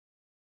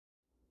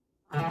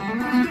All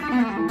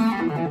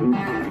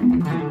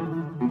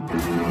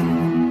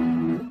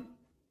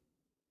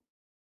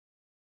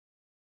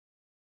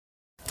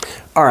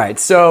right,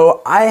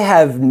 so I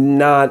have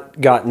not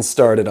gotten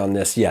started on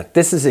this yet.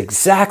 This is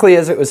exactly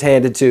as it was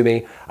handed to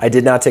me. I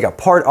did not take a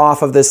part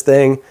off of this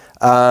thing.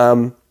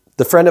 The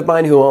friend of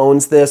mine who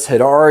owns this had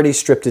already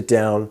stripped it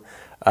down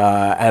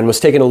and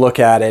was taking a look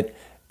at it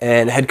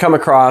and had come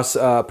across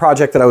a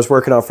project that I was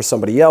working on for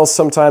somebody else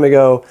some time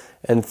ago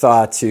and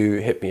thought to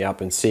hit me up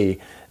and see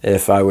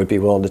if I would be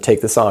willing to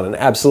take this on. And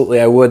absolutely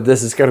I would.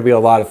 This is going to be a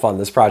lot of fun.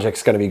 This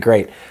project's going to be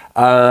great.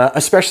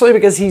 Especially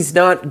because he's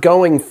not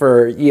going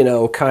for, you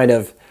know, kind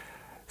of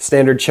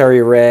standard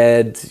cherry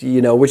red,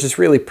 you know, which is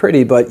really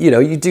pretty, but, you know,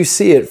 you do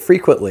see it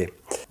frequently.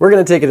 We're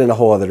going to take it in a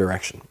whole other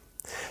direction.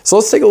 So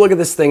let's take a look at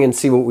this thing and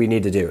see what we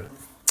need to do.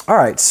 All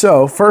right,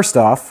 so first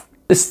off,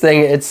 this thing,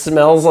 it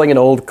smells like an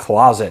old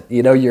closet.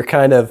 You know, you're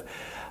kind of,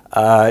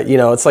 you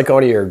know, it's like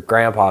going to your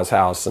grandpa's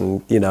house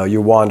and, you know,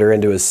 you wander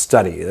into his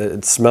study.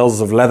 It smells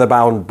of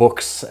leather-bound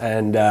books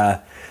and,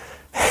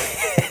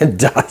 and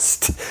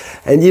dust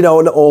and, you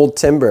know, an old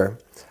timber.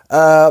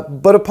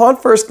 But upon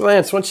first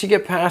glance, once you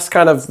get past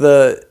kind of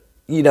the,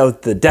 you know,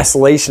 the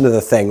desolation of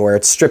the thing where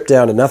it's stripped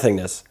down to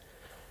nothingness,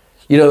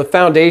 you know, the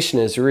foundation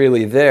is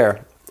really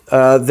there.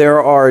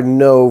 There are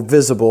no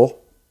visible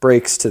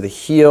breaks to the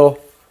heel.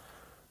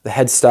 The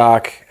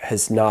headstock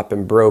has not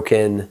been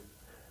broken.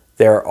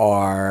 There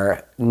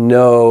are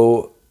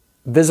no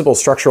visible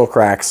structural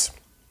cracks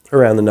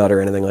around the nut or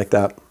anything like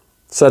that.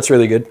 So that's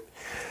really good.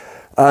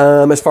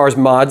 As far as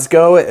mods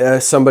go,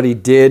 somebody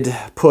did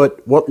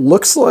put what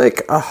looks like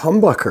a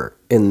humbucker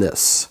in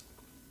this.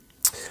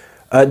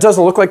 It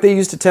doesn't look like they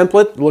used a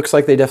template. It looks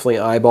like they definitely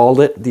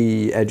eyeballed it.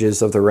 The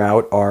edges of the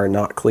route are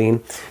not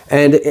clean.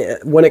 And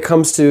when it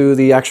comes to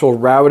the actual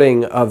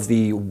routing of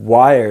the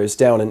wires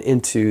down and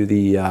into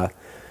the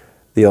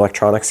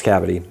electronics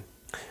cavity,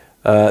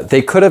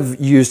 they could have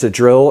used a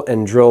drill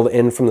and drilled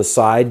in from the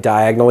side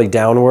diagonally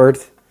downward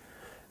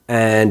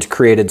and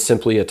created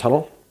simply a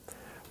tunnel.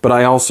 But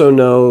I also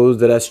know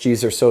that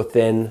SGs are so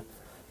thin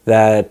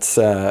that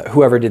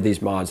whoever did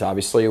these mods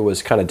obviously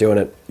was kind of doing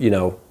it, you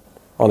know,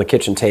 on the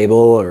kitchen table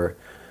or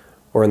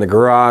in the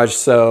garage.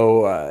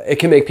 So it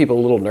can make people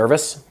a little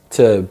nervous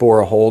to bore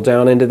a hole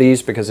down into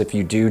these, because if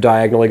you do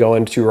diagonally go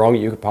in too wrong,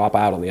 you could pop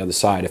out on the other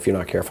side if you're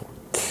not careful.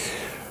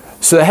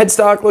 So the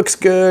headstock looks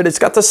good. It's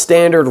got the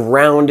standard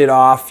rounded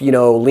off, you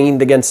know,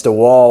 leaned against a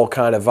wall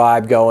kind of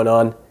vibe going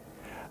on.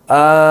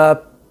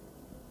 But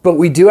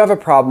we do have a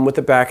problem with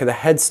the back of the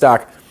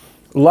headstock.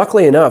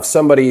 Luckily enough,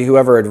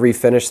 whoever had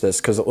refinished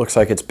this, because it looks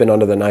like it's been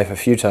under the knife a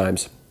few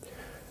times,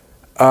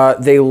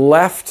 they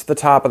left the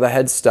top of the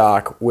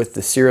headstock with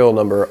the serial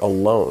number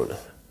alone.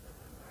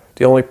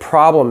 The only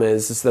problem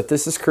is that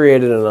this has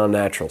created an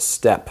unnatural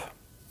step.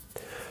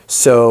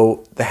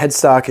 So the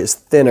headstock is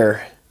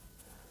thinner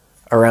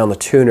around the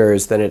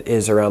tuners than it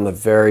is around the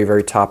very,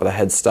 very top of the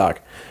headstock.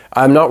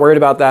 I'm not worried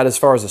about that as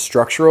far as a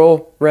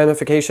structural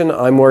ramification.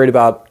 I'm worried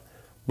about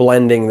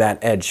blending that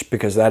edge,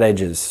 because that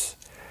edge is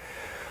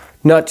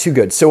not too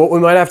good. So what we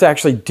might have to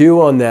actually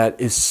do on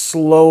that is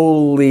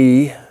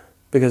slowly,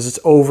 because it's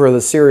over the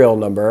serial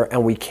number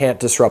and we can't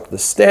disrupt the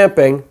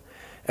stamping,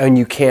 and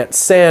you can't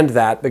sand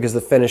that because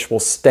the finish will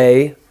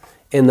stay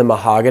in the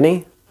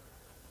mahogany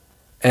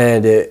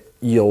and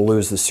you'll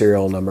lose the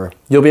serial number.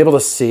 You'll be able to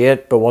see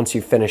it, but once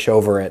you finish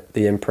over it,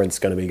 the imprint's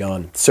going to be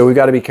gone. So we've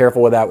got to be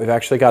careful with that. We've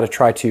actually got to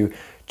try to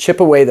chip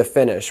away the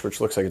finish, which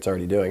looks like it's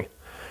already doing,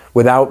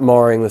 without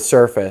marring the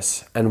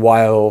surface and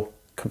while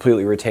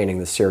completely retaining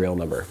the serial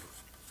number.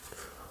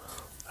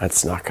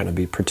 That's not going to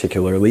be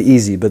particularly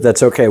easy, but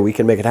that's okay. We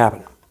can make it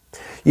happen.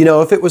 You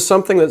know, if it was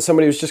something that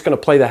somebody was just going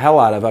to play the hell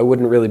out of, I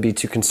wouldn't really be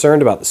too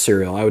concerned about the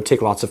serial. I would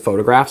take lots of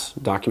photographs,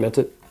 document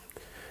it.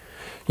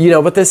 You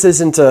know, but this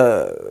isn't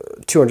a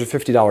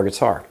 $250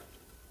 guitar.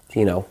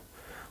 You know,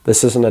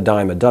 this isn't a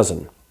dime a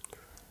dozen.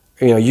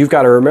 You know, you've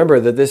got to remember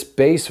that this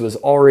bass was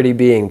already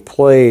being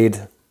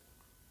played,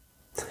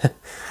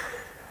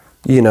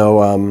 you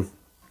know,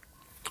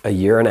 a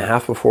year and a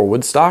half before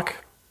Woodstock.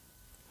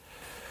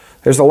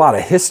 There's a lot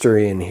of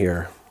history in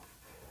here.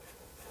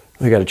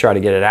 We got to try to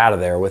get it out of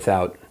there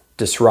without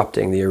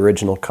disrupting the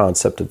original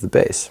concept of the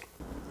bass.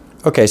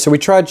 Okay, so we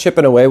tried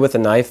chipping away with a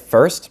knife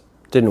first.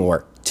 Didn't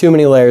work. Too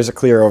many layers of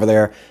clear over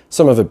there.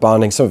 Some of it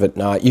bonding, some of it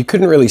not. You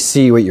couldn't really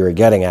see what you were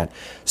getting at.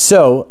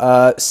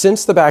 So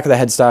since the back of the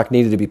headstock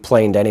needed to be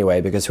planed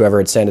anyway, because whoever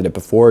had sanded it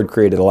before had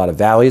created a lot of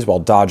valleys while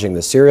dodging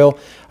the serial,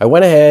 I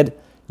went ahead,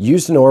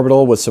 used an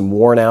orbital with some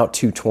worn out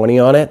 220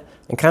 on it,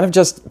 and kind of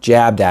just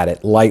jabbed at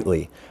it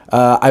lightly.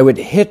 I would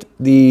hit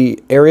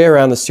the area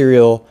around the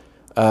serial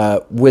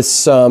with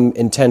some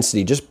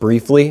intensity, just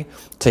briefly,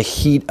 to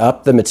heat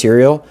up the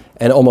material,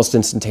 and almost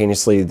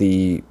instantaneously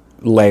the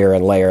layer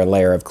and layer and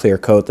layer of clear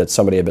coat that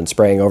somebody had been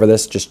spraying over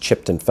this just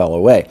chipped and fell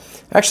away.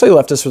 Actually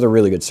left us with a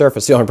really good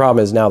surface. The only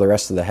problem is now the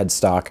rest of the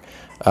headstock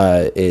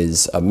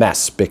is a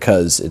mess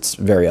because it's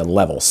very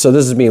unlevel. So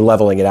this is me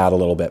leveling it out a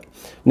little bit.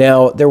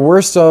 Now, there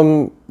were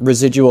some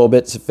residual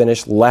bits of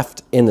finish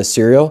left in the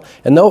serial,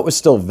 and though it was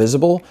still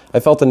visible, I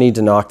felt the need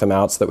to knock them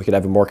out so that we could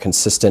have a more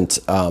consistent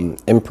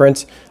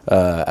imprint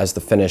as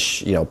the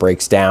finish,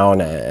 breaks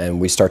down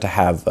and we start to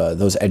have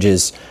those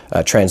edges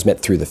transmit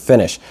through the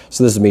finish.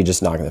 So this is me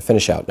just knocking the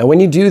finish out. Now, when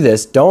you do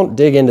this, don't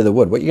dig into the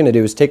wood. What you're gonna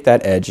do is take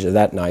that edge of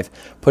that knife,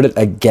 put it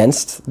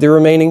against the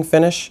remaining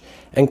finish,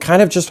 and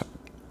kind of just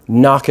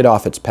knock it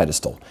off its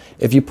pedestal.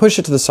 If you push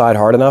it to the side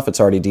hard enough, it's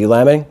already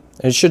delaminating,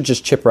 and it should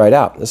just chip right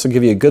out. This will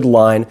give you a good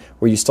line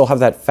where you still have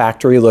that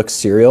factory look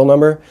serial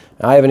number.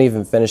 I haven't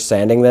even finished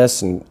sanding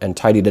this and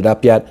tidied it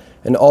up yet,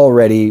 and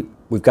already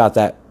we've got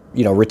that,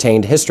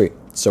 retained history,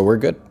 so we're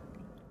good.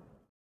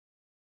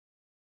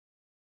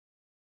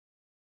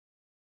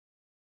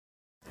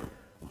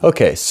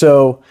 Okay,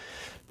 so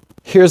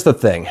here's the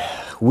thing.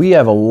 We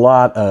have a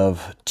lot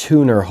of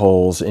tuner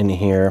holes in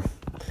here.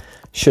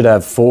 Should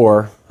have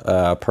 4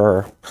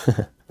 per.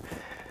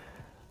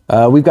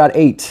 We've got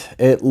 8.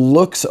 It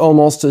looks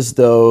almost as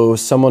though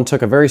someone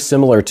took a very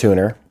similar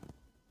tuner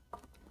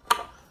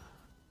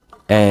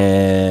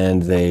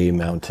and they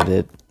mounted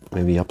it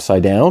maybe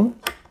upside down.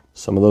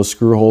 Some of those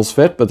screw holes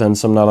fit, but then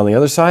some not on the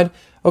other side.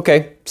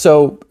 Okay,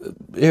 so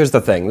here's the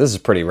thing. This is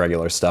pretty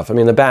regular stuff. I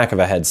mean, the back of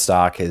a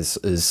headstock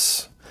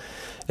is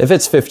if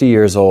it's 50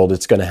 years old,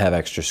 it's going to have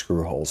extra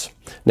screw holes.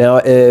 Now,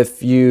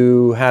 if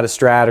you had a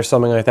Strat or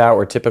something like that,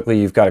 where typically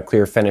you've got a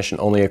clear finish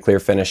and only a clear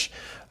finish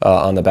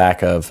on the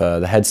back of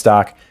the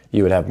headstock,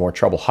 you would have more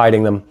trouble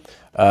hiding them.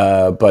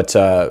 But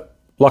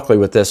luckily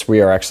with this,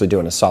 we are actually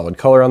doing a solid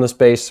color on this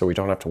base, so we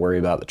don't have to worry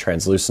about the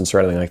translucence or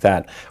anything like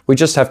that. We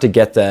just have to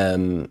get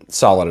them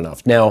solid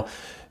enough. Now,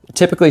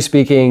 typically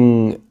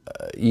speaking,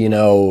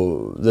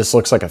 this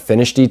looks like a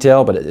finish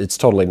detail, but it's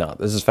totally not.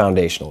 This is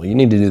foundational. You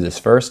need to do this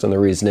first, and the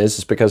reason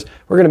is because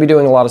we're going to be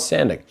doing a lot of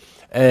sanding.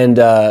 And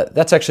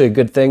that's actually a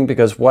good thing,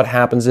 because what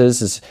happens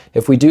is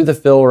if we do the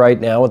fill right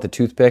now with the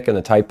toothpick and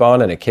the tight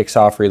bond and it kicks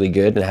off really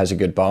good and has a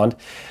good bond,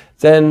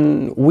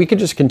 then we could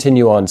just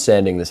continue on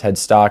sanding this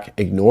headstock,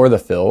 ignore the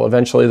fill.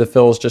 Eventually the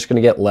fill is just going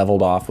to get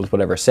leveled off with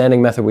whatever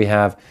sanding method we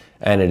have,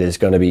 and it is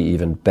going to be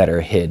even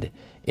better hid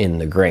in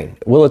the grain.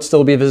 Will it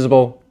still be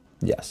visible?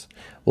 Yes.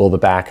 Will the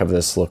back of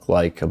this look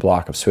like a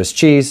block of Swiss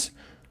cheese?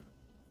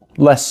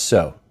 Less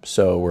so.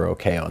 So we're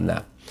okay on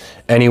that.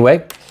 Anyway,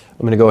 I'm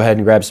going to go ahead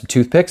and grab some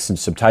toothpicks and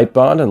some tight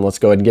bond, and let's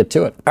go ahead and get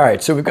to it. All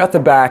right, so we've got the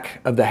back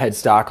of the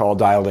headstock all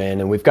dialed in,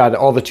 and we've got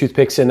all the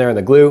toothpicks in there and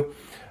the glue.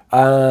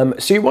 So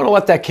you want to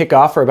let that kick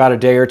off for about a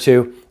day or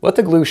two. Let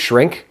the glue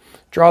shrink.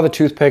 Draw the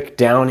toothpick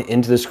down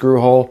into the screw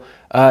hole.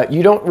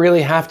 You don't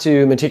really have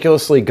to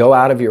meticulously go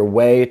out of your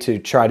way to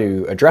try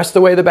to address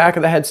the way the back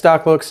of the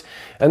headstock looks.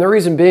 And the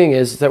reason being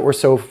is that we're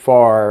so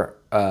far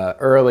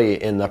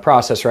early in the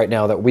process right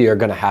now that we are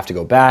going to have to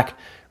go back,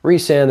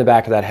 resand the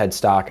back of that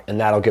headstock, and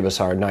that'll give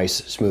us our nice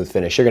smooth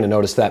finish. You're going to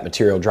notice that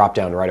material drop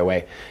down right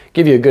away,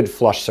 give you a good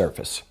flush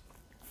surface.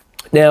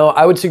 Now,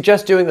 I would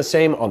suggest doing the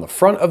same on the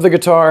front of the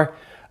guitar.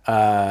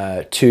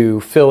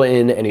 To fill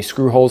in any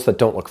screw holes that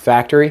don't look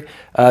factory.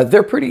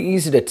 They're pretty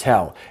easy to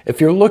tell. If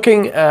you're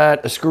looking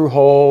at a screw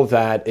hole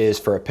that is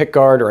for a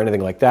pickguard or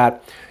anything like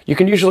that, you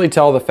can usually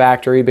tell the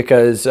factory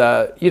because,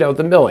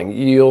 the milling.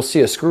 You'll see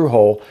a screw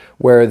hole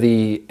where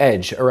the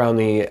edge around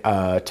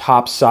the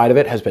top side of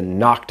it has been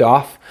knocked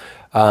off.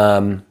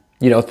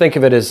 Think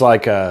of it as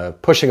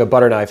like pushing a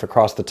butter knife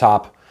across the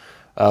top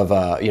of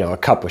a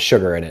cup with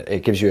sugar in it.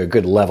 It gives you a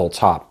good level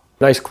top.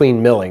 Nice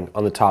clean milling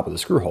on the top of the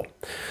screw hole.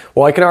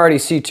 Well, I can already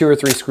see 2 or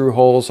 3 screw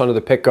holes under the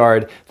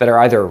pickguard that are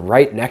either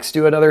right next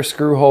to another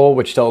screw hole,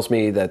 which tells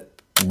me that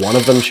one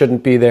of them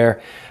shouldn't be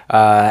there,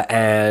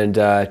 and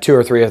 2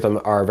 or 3 of them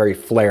are very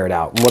flared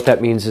out. And what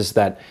that means is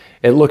that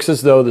it looks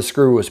as though the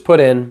screw was put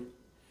in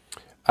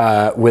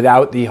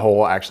without the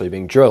hole actually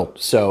being drilled.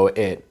 So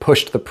it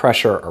pushed the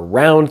pressure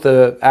around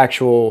the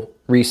actual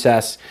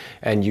recess,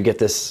 and you get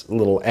this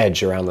little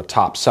edge around the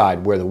top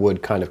side where the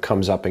wood kind of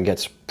comes up and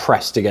gets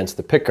pressed against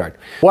the pickguard.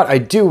 What I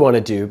do want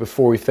to do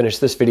before we finish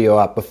this video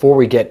up, before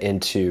we get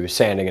into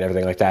sanding and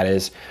everything like that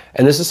is,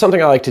 and this is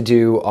something I like to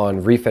do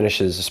on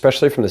refinishes,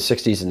 especially from the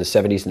 60s and the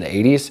 70s and the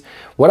 80s,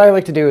 what I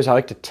like to do is I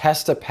like to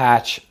test a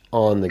patch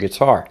on the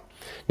guitar.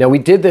 Now, we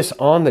did this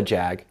on the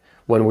Jag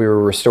when we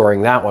were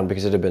restoring that one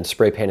because it had been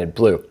spray painted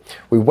blue.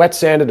 We wet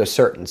sanded a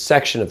certain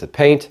section of the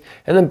paint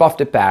and then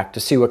buffed it back to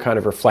see what kind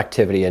of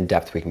reflectivity and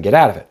depth we can get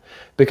out of it.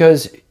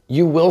 Because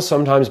you will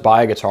sometimes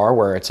buy a guitar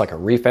where it's like a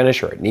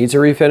refinish or it needs a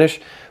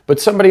refinish,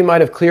 but somebody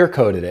might have clear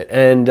coated it,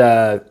 and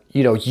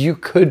you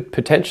could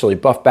potentially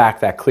buff back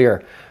that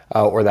clear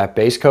or that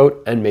base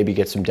coat and maybe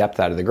get some depth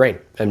out of the grain.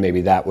 And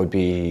maybe that would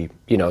be,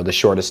 the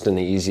shortest and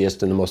the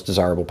easiest and the most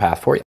desirable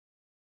path for you.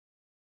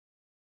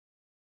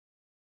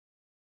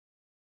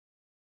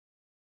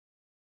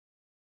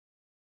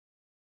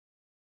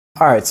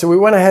 All right, so we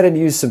went ahead and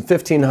used some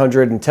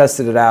 1500 and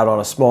tested it out on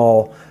a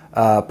small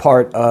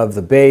part of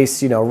the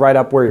bass, right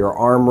up where your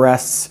arm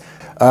rests.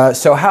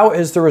 So how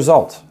is the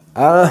result?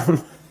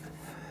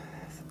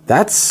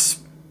 That's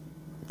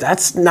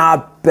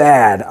not not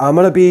bad. I'm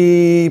going to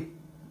be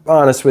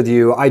honest with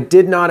you. I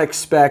did not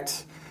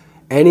expect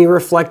any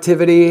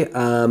reflectivity.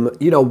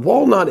 You know,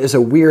 walnut is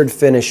a weird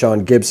finish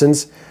on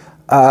Gibsons.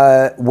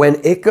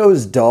 When it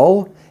goes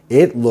dull,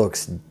 it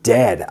looks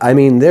dead. I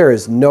mean, there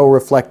is no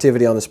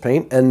reflectivity on this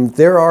paint, and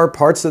there are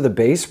parts of the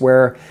base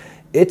where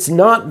it's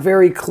not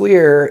very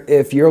clear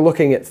if you're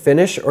looking at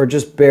finish or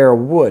just bare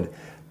wood,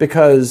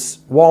 because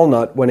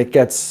walnut, when it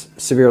gets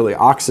severely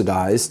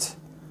oxidized,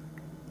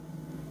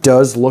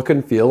 does look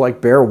and feel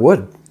like bare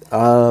wood.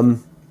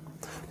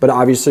 But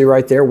obviously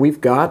right there,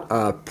 we've got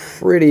a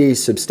pretty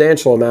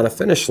substantial amount of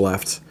finish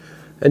left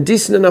and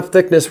decent enough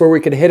thickness where we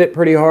could hit it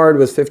pretty hard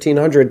with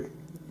 1500,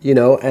 you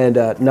know,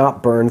 and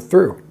not burn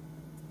through.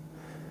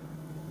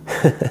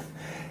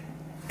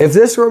 If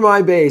this were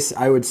my base,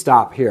 I would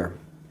stop here.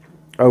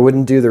 I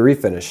wouldn't do the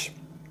refinish.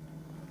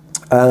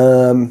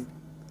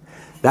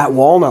 That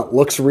walnut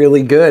looks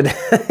really good.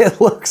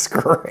 It looks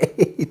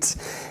great.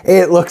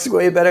 It looks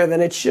way better than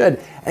it should.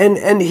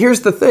 And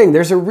here's the thing.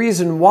 There's a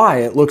reason why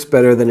it looks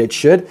better than it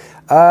should.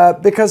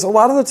 Because a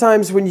lot of the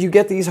times when you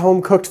get these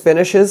home-cooked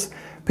finishes,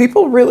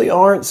 people really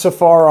aren't so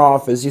far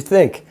off as you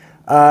think.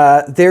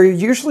 They're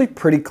usually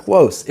pretty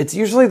close. It's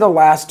usually the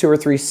last 2 or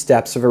 3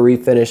 steps of a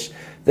refinish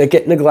that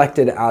get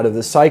neglected out of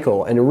the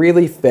cycle and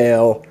really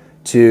fail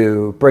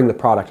to bring the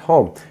product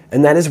home.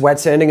 And that is wet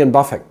sanding and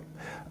buffing.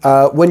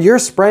 When you're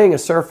spraying a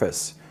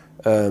surface,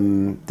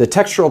 the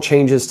textural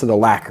changes to the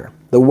lacquer,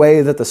 the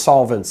way that the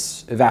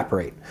solvents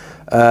evaporate,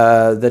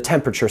 the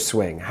temperature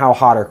swing, how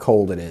hot or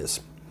cold it is,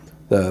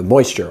 the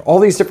moisture, all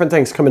these different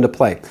things come into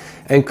play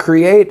and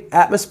create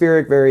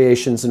atmospheric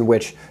variations in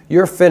which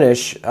your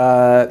finish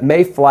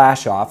may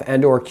flash off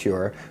and or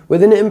cure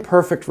with an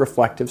imperfect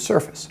reflective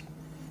surface.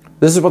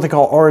 This is what they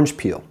call orange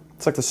peel.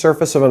 It's like the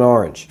surface of an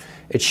orange.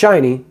 It's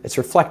shiny, it's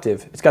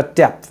reflective, it's got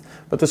depth,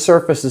 but the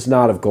surface is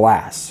not of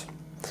glass.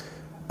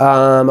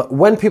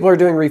 When people are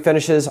doing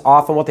refinishes,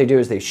 often what they do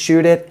is they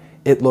shoot it.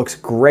 It looks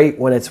great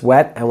when it's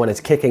wet and when it's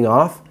kicking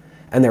off,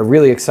 and they're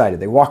really excited.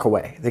 They walk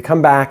away. They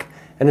come back,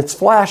 and it's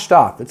flashed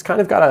off. It's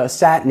kind of got a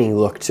satiny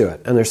look to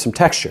it, and there's some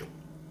texture.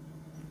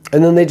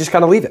 And then they just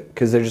kind of leave it,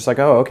 because they're just like,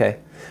 oh, okay.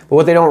 But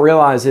what they don't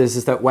realize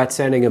is that wet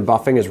sanding and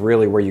buffing is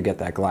really where you get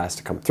that glass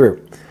to come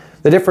through.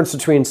 The difference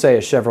between, say,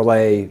 a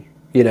Chevrolet,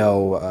 you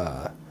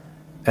know,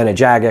 and a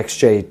Jag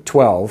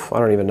XJ12, I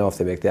don't even know if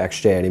they make the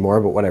XJ anymore,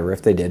 but whatever,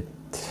 if they did,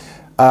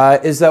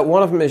 is that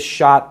one of them is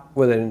shot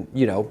with an,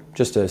 you know,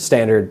 just a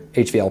standard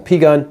HVLP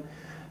gun.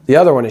 The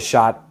other one is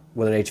shot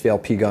with an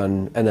HVLP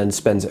gun and then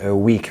spends a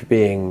week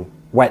being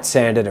wet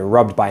sanded and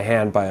rubbed by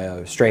hand by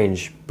a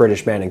strange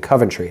British man in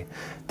Coventry.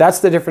 That's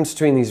the difference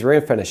between these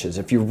refinishes.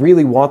 If you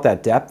really want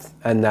that depth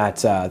and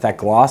that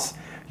gloss,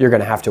 you're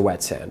going to have to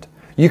wet sand.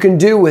 You can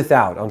do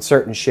without on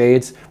certain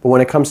shades, but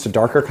when it comes to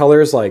darker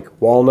colors like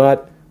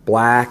walnut,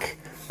 black,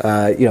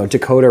 you know,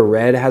 Dakota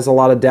red has a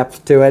lot of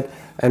depth to it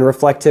and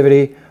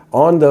reflectivity.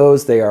 On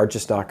those, they are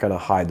just not going to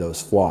hide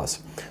those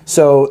flaws.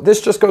 So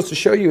this just goes to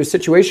show you a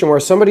situation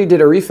where somebody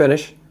did a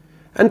refinish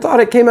and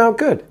thought it came out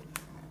good.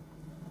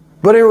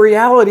 But in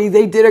reality,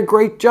 they did a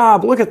great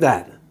job. Look at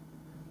that.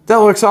 That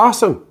looks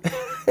awesome.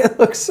 It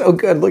looks so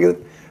good. Look at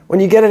it. When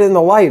you get it in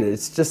the light,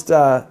 it's just,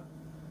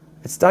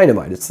 it's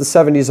dynamite. It's the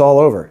 70s all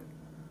over.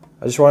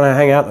 I just want to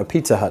hang out in a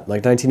Pizza Hut in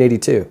like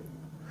 1982.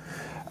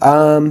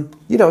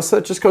 You know, so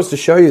it just goes to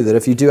show you that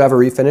if you do have a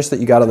refinish that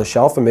you got on the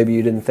shelf and maybe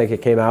you didn't think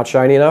it came out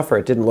shiny enough or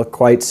it didn't look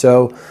quite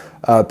so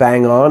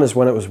bang on as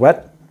when it was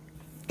wet,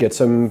 get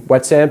some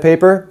wet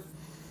sandpaper,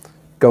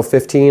 go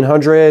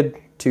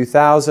 1500,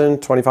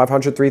 2000,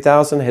 2500,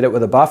 3000, hit it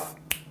with a buff,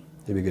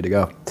 you'll be good to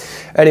go.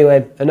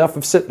 Anyway, enough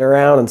of sitting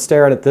around and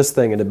staring at this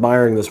thing and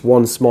admiring this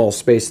one small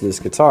space of this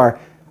guitar.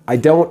 I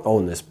don't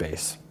own this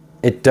bass.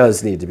 It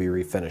does need to be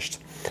refinished.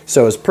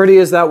 So as pretty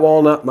as that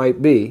walnut might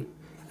be,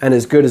 and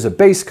as good as a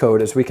base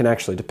coat as we can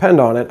actually depend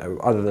on it,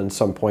 other than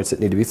some points that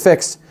need to be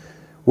fixed,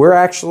 we're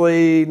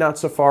actually not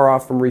so far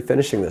off from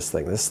refinishing this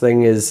thing. This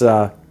thing is,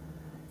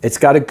 it's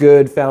got a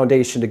good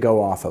foundation to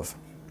go off of.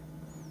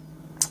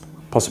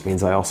 Plus it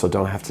means I also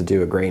don't have to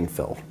do a grain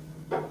fill,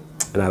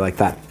 and I like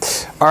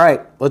that. All right,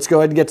 let's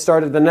go ahead and get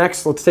started. The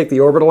next, let's take the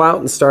orbital out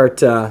and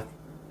start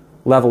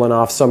leveling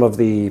off some of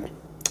the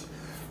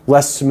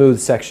less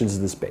smooth sections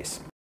of this bass.